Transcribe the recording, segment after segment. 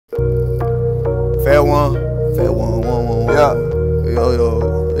Fair one, one. Yeah. Yo.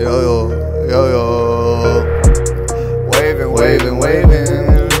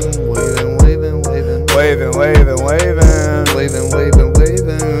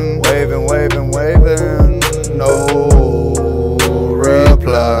 Waving. No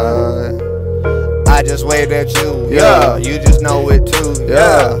reply. I just waved at you, yeah. You just know it too,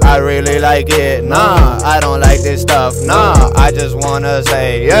 yeah. I really like it, nah. I don't like this stuff, nah. I just wanna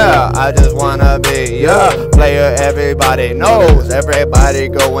say, yeah. I just wanna be, yeah. Player everybody knows, everybody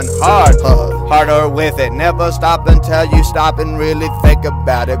going hard, harder with it. Never stop until you stop and really think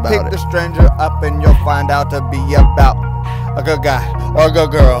about it. Pick the stranger up and you'll find out to be about a good guy or a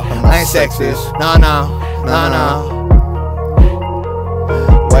good girl. I ain't sexist, nah.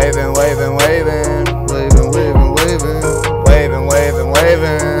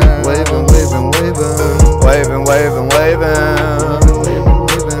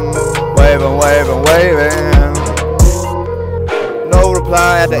 Waving. No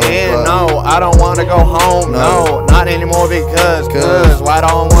reply at the end, no. I don't wanna go home, no. Not anymore because why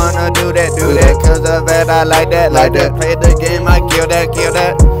don't wanna do that, cause of that, I like that. Play the game, I kill that.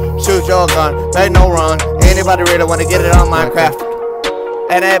 Shoot your gun, make no run. Anybody really wanna get it on Minecraft?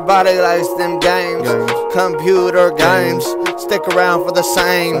 And everybody likes them games, computer games. Stick around for the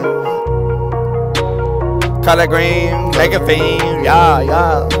same. Color green, make a fiend, yeah.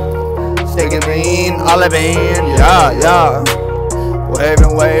 Stick it mean, all it mean, yeah.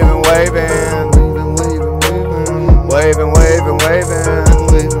 Waving.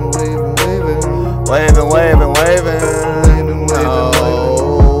 No.